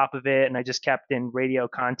on top of it. And I just kept in radio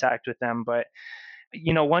contact with them. But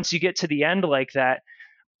once you get to the end like that,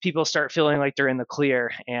 people start feeling like they're in the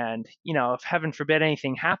clear. And if heaven forbid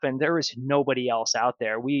anything happened, there was nobody else out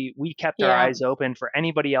there. We kept our eyes open for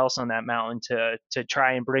anybody else on that mountain to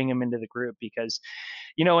try and bring them into the group, because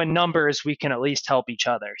in numbers we can at least help each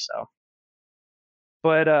other. So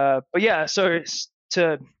but yeah, so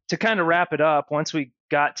to kind of wrap it up, once we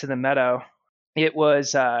got to the meadow, it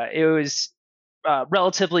was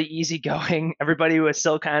relatively easygoing. Everybody was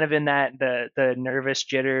still kind of in that the nervous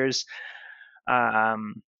jitters.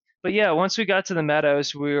 But yeah, once we got to the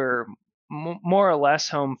meadows, we were more or less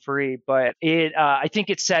home free. But I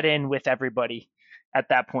think it set in with everybody at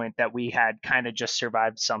that point that we had kind of just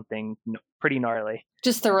survived something pretty gnarly.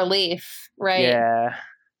 Just the relief, right? Yeah.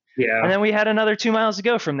 And then we had another 2 miles to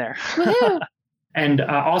go from there. And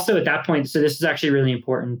also at that point, so this is actually really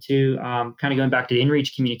important too, kind of going back to the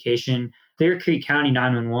inReach communication, Clear Creek County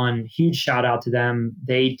 911, huge shout out to them.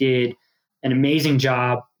 They did an amazing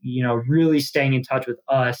job, really staying in touch with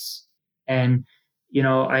us. And,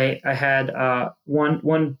 I had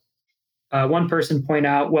one person point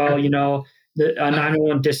out, well, the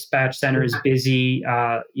 911 dispatch center is busy.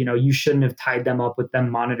 You shouldn't have tied them up with them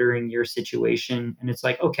monitoring your situation. And it's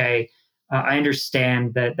like, okay, I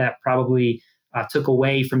understand that probably took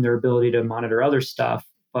away from their ability to monitor other stuff.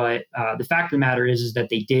 But the fact of the matter is that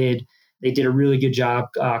they did a really good job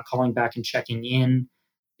calling back and checking in.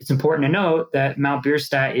 It's important to note that Mount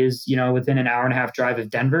Bierstadt is, within an hour and a half drive of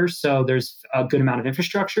Denver. So there's a good amount of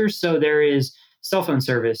infrastructure. So there is cell phone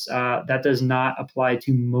service. That does not apply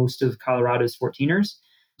to most of Colorado's 14ers.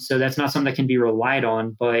 So that's not something that can be relied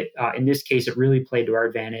on. But in this case, it really played to our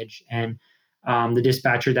advantage. And the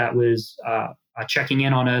dispatcher that was checking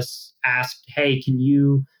in on us asked, hey, can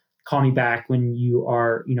you call me back when you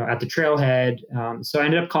are, at the trailhead? So I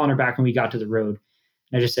ended up calling her back when we got to the road.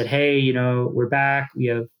 And I just said, hey, we're back. We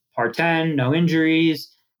have par 10, no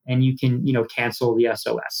injuries, and you can, cancel the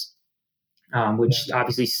SOS, which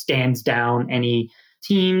obviously stands down any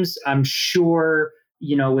teams. I'm sure,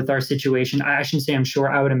 with our situation, I shouldn't say I'm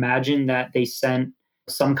sure, I would imagine that they sent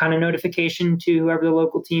some kind of notification to whoever the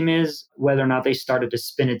local team is. Whether or not they started to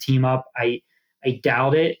spin a team up, I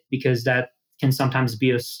doubt it, because that can sometimes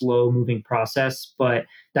be a slow moving process. But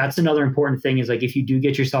that's another important thing, is like, if you do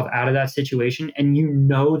get yourself out of that situation and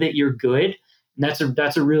that you're good, and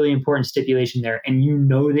that's a really important stipulation there, and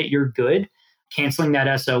that you're good, canceling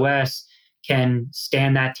that SOS can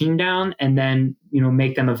stand that team down and then,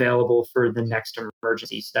 make them available for the next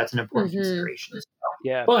emergency. So that's an important consideration as well.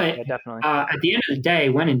 Yeah, But yeah, definitely. At the end of the day,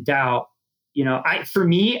 when in doubt, for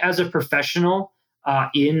me as a professional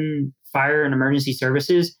in fire and emergency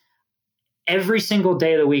services, every single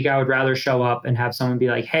day of the week, I would rather show up and have someone be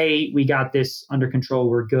like, hey, we got this under control,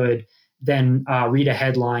 we're good, than read a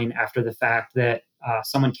headline after the fact that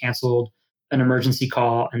someone canceled an emergency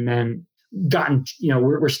call and then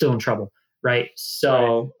we're still in trouble. Right.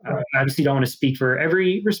 So I obviously don't want to speak for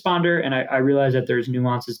every responder. And I realize that there's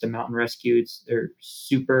nuances to mountain rescues. They're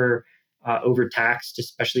super overtaxed,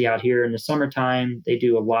 especially out here in the summertime. They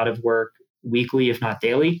do a lot of work weekly, if not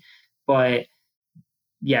daily. But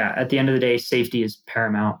yeah, at the end of the day, safety is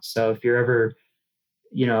paramount. So if you're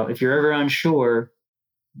ever unsure,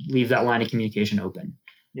 leave that line of communication open.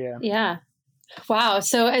 Yeah. Yeah. Wow.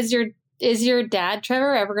 So is your dad,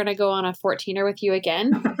 Trevor, ever going to go on a 14er with you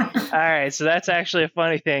again? All right. So that's actually a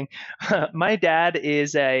funny thing. My dad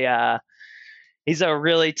is he's a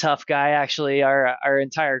really tough guy. Actually, our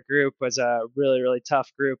entire group was a really, really tough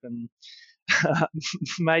group. And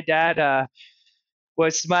my dad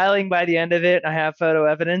was smiling by the end of it. I have photo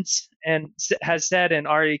evidence and has said and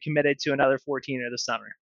already committed to another 14er this summer.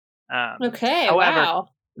 Okay. However, wow.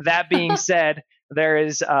 That being said, there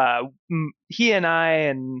is he and I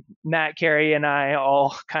and Matt Carey and I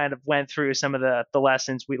all kind of went through some of the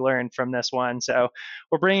lessons we learned from this one. So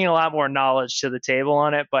we're bringing a lot more knowledge to the table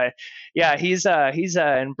on it. But yeah, he's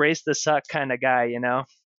embrace the suck kind of guy.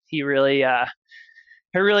 He really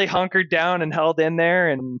hunkered down and held in there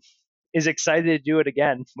and is excited to do it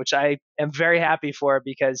again, which I am very happy for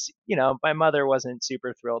because my mother wasn't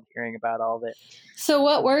super thrilled hearing about all of it. So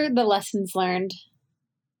what were the lessons learned?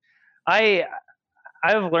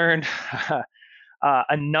 I've learned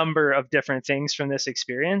a number of different things from this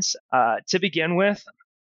experience. To begin with,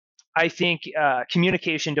 I think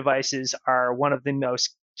communication devices are one of the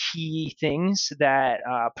most key things that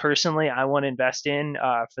personally I want to invest in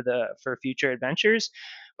for future adventures.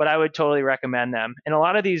 But I would totally recommend them. In a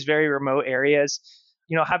lot of these very remote areas,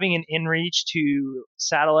 having an inReach to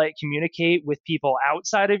satellite communicate with people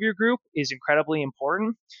outside of your group is incredibly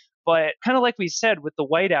important. But kind of like we said with the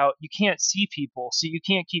whiteout, you can't see people, so you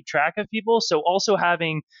can't keep track of people. So also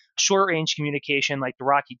having short range communication like the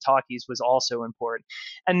Rocky Talkies was also important.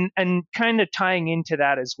 And kind of tying into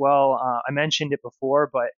that as well, I mentioned it before,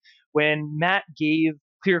 but when Matt gave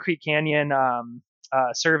Clear Creek Canyon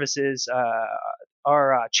services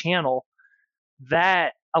our channel,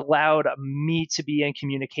 that allowed me to be in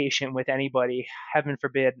communication with anybody, heaven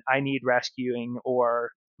forbid, I need rescuing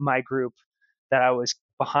or my group that I was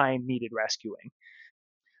behind needed rescuing.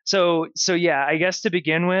 So yeah, I guess to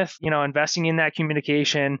begin with, investing in that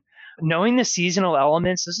communication, knowing the seasonal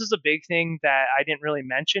elements. This is a big thing that I didn't really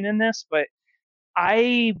mention in this, but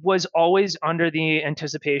I was always under the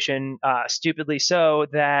anticipation, stupidly so,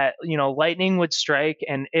 that lightning would strike,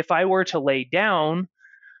 and if I were to lay down,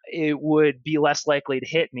 it would be less likely to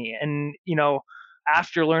hit me. And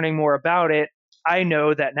after learning more about it, I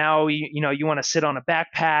know that now you want to sit on a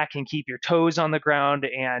backpack and keep your toes on the ground,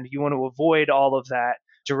 and you want to avoid all of that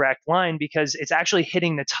direct line because it's actually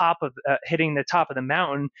hitting the top of the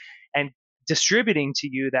mountain and distributing to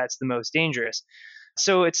you. That's the most dangerous.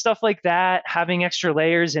 So it's stuff like that, having extra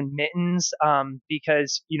layers and mittens,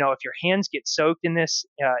 because if your hands get soaked in this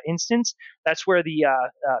instance, that's where the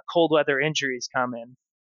cold weather injuries come in.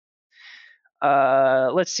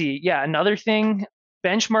 Let's see. Yeah, another thing,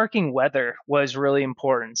 benchmarking weather was really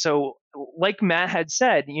important. So like Matt had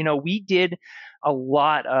said, we did a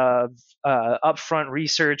lot of upfront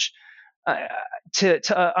research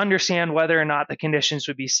to understand whether or not the conditions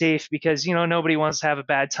would be safe because, nobody wants to have a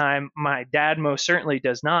bad time. My dad most certainly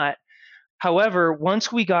does not. However,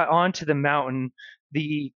 once we got onto the mountain,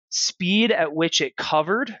 the speed at which it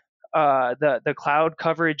covered, the cloud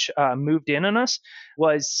coverage moved in on us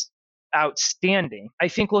was outstanding. I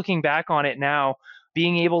think looking back on it now,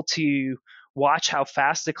 being able to watch how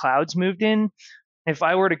fast the clouds moved in, if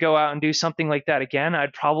I were to go out and do something like that again,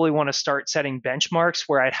 I'd probably want to start setting benchmarks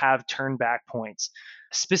where I'd have turn back points,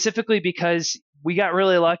 specifically because we got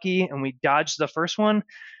really lucky and we dodged the first one,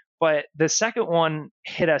 but the second one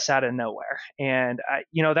hit us out of nowhere. And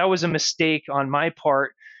that was a mistake on my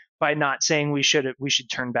part by not saying we should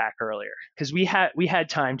turn back earlier because we had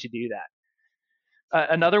time to do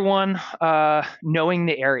that. Another one, knowing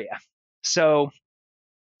the area. So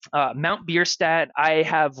Mount Bierstadt, I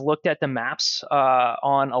have looked at the maps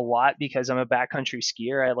on a lot because I'm a backcountry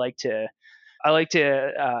skier. I like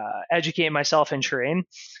to educate myself in terrain,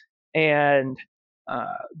 and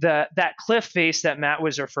That cliff face that Matt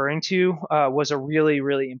was referring to was a really,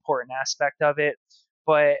 really important aspect of it.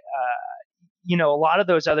 But a lot of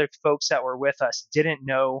those other folks that were with us didn't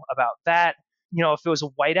know about that. If it was a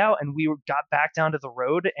whiteout and we got back down to the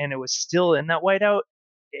road and it was still in that whiteout,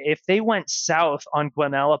 if they went south on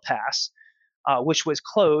Guanella Pass, which was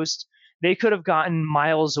closed, they could have gotten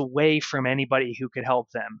miles away from anybody who could help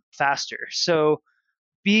them faster. So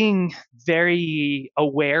being very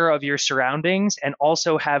aware of your surroundings and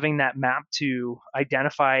also having that map to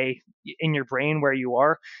identify in your brain where you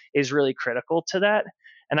are is really critical to that.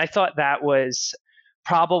 And I thought that was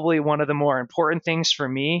probably one of the more important things for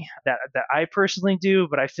me that I personally do.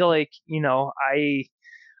 But I feel like,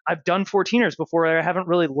 I've done 14ers before. I haven't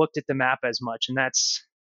really looked at the map as much. And that's,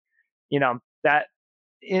 that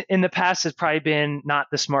in the past has probably been not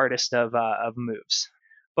the smartest of moves.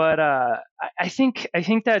 But I think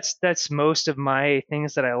that's most of my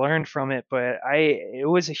things that I learned from it. But it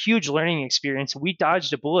was a huge learning experience. We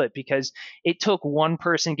dodged a bullet because it took one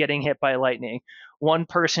person getting hit by lightning, one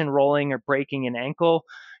person rolling or breaking an ankle,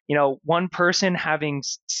 one person having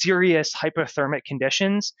serious hypothermic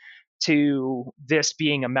conditions, to this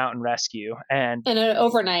being a mountain rescue and an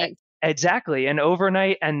overnight. Exactly. And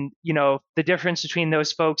overnight, and the difference between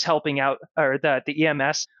those folks helping out, or the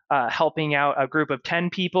EMS helping out a group of 10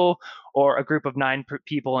 people or a group of 9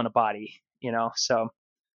 people in a body, so.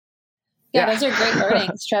 Yeah, those are great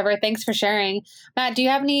learnings, Trevor. Thanks for sharing. Matt, do you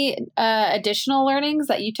have any additional learnings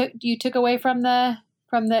that you took away from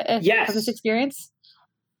this experience?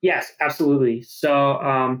 Yes, absolutely.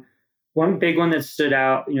 So one big one that stood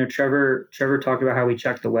out, Trevor talked about how we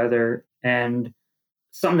check the weather, and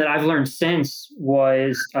something that I've learned since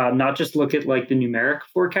was not just look at like the numeric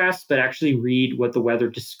forecast, but actually read what the weather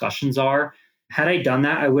discussions are. Had I done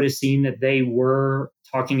that, I would have seen that they were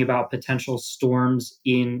talking about potential storms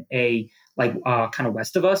in a kind of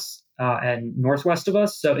west of us and northwest of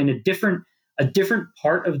us. So in a different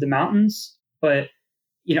part of the mountains. But,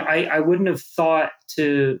 I wouldn't have thought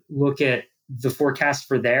to look at the forecast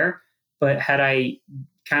for there. But had I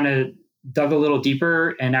kind of dug a little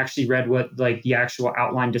deeper and actually read what like the actual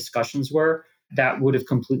outline discussions were, that would have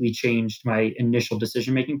completely changed my initial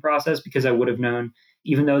decision-making process, because I would have known,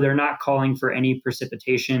 even though they're not calling for any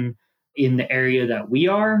precipitation in the area that we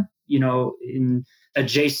are, in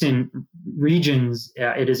adjacent regions,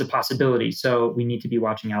 it is a possibility. So we need to be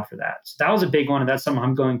watching out for that. So that was a big one. And that's something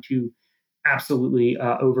I'm going to absolutely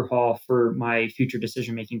overhaul for my future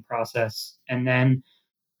decision-making process. And then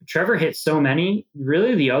Trevor hit so many.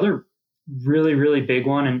 Really, the other really, really big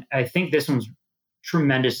one, and I think this one's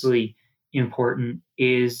tremendously important,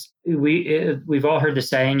 is we've all heard the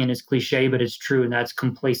saying, and it's cliche, but it's true, and that's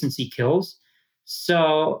complacency kills.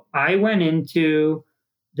 So I went into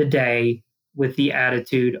the day with the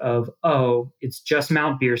attitude of, oh, it's just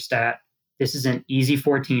Mount Bierstadt. This is an easy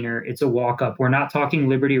 14er. It's a walk up. We're not talking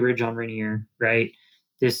Liberty Ridge on Rainier, right?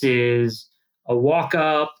 This is a walk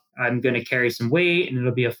up. I'm going to carry some weight and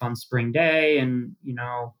it'll be a fun spring day, and,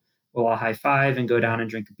 we'll all high five and go down and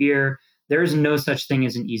drink a beer. There is no such thing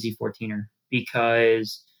as an easy 14er,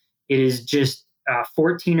 because it is just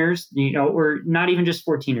 14ers, or not even just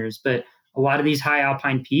 14ers, but a lot of these high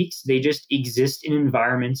alpine peaks, they just exist in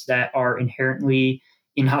environments that are inherently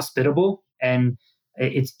inhospitable. And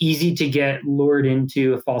it's easy to get lured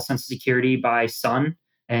into a false sense of security by sun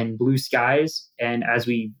and blue skies. And as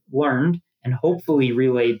we learned and hopefully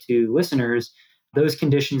relayed to listeners, those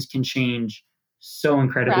conditions can change so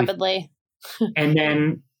incredibly rapidly. And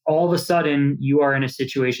then all of a sudden you are in a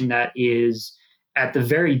situation that is at the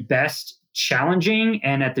very best challenging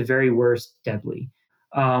and at the very worst deadly.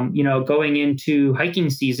 Going into hiking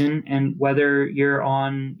season, and whether you're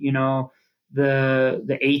on, the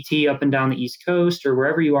AT up and down the East Coast or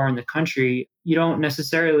wherever you are in the country, you don't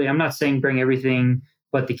necessarily, I'm not saying bring everything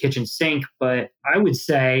but the kitchen sink, but I would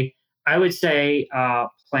say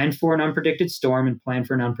plan for an unpredicted storm and plan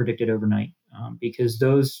for an unpredicted overnight, because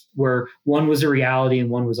those were, one was a reality and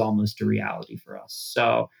one was almost a reality for us.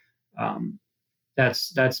 So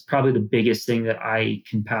that's probably the biggest thing that I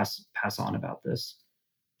can pass on about this.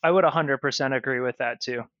 I would 100% agree with that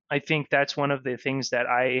too. I think that's one of the things that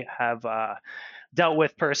I have dealt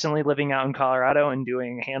with personally living out in Colorado and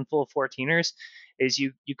doing a handful of 14ers, is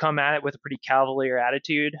you come at it with a pretty cavalier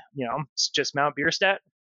attitude. It's just Mount Bierstadt,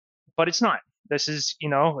 but it's not. This is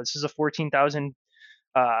a 14,000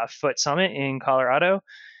 foot summit in Colorado,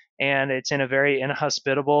 and it's in a very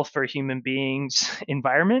inhospitable for human beings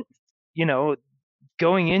environment.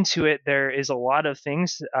 Going into it, there is a lot of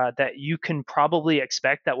things that you can probably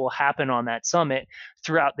expect that will happen on that summit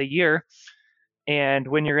throughout the year. And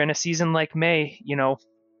when you're in a season like May,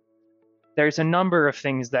 there's a number of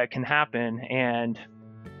things that can happen, and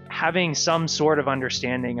having some sort of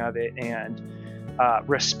understanding of it and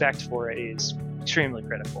respect for it is extremely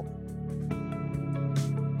critical.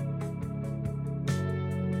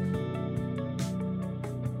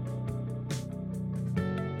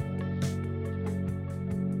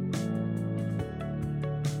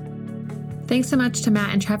 Thanks so much to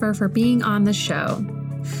Matt and Trevor for being on the show.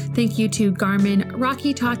 Thank you to Garmin,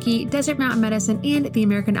 Rocky Talkie, Desert Mountain Medicine, and the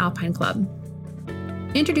American Alpine Club.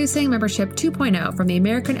 Introducing Membership 2.0 from the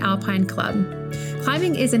American Alpine Club.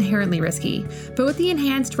 Climbing is inherently risky, but with the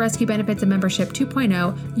enhanced rescue benefits of Membership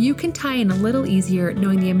 2.0, you can tie in a little easier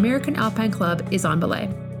knowing the American Alpine Club is on belay.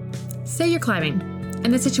 Say you're climbing,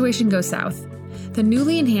 and the situation goes south. The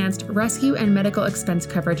newly enhanced rescue and medical expense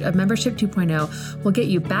coverage of Membership 2.0 will get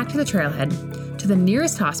you back to the trailhead, to the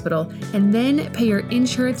nearest hospital, and then pay your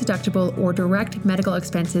insurance deductible or direct medical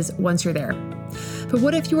expenses once you're there. But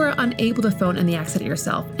what if you are unable to phone in the accident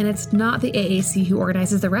yourself, and it's not the AAC who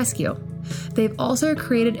organizes the rescue? They've also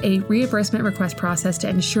created a reimbursement request process to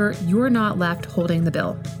ensure you're not left holding the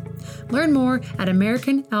bill. Learn more at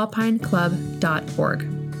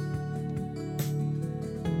AmericanAlpineClub.org.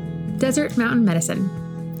 Desert Mountain Medicine.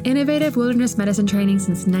 Innovative wilderness medicine training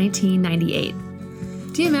since 1998.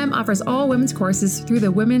 DMM offers all women's courses through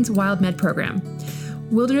the Women's Wild Med program.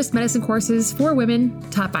 Wilderness medicine courses for women,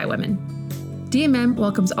 taught by women. DMM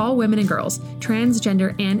welcomes all women and girls,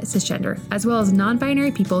 transgender and cisgender, as well as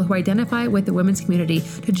non-binary people who identify with the women's community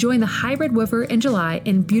to join the hybrid woofer in July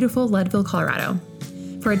in beautiful Leadville, Colorado.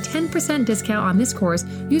 For a 10% discount on this course,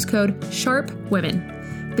 use code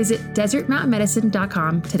SHARPWOMEN. Visit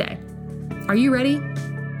desertmountainmedicine.com today. Are you ready?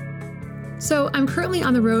 So I'm currently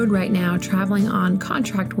on the road right now, traveling on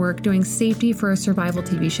contract work doing safety for a survival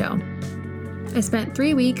TV show. I spent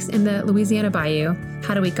 3 weeks in the Louisiana Bayou,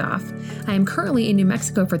 had a week off. I am currently in New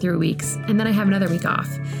Mexico for 3 weeks, and then I have another week off.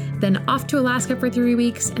 Then off to Alaska for 3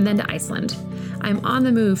 weeks, and then to Iceland. I'm on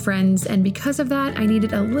the move, friends, and because of that, I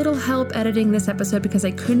needed a little help editing this episode because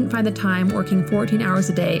I couldn't find the time working 14 hours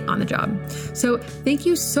a day on the job. So thank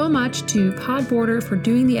you so much to Podborder for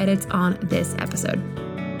doing the edits on this episode.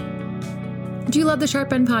 Do you love the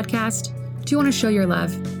Sharp End Podcast? Do you want to show your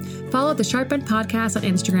love? Follow the Sharp End Podcast on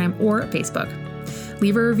Instagram or Facebook.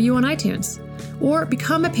 Leave a review on iTunes or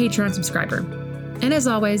become a Patreon subscriber. And as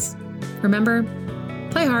always, remember,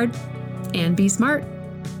 play hard and be smart.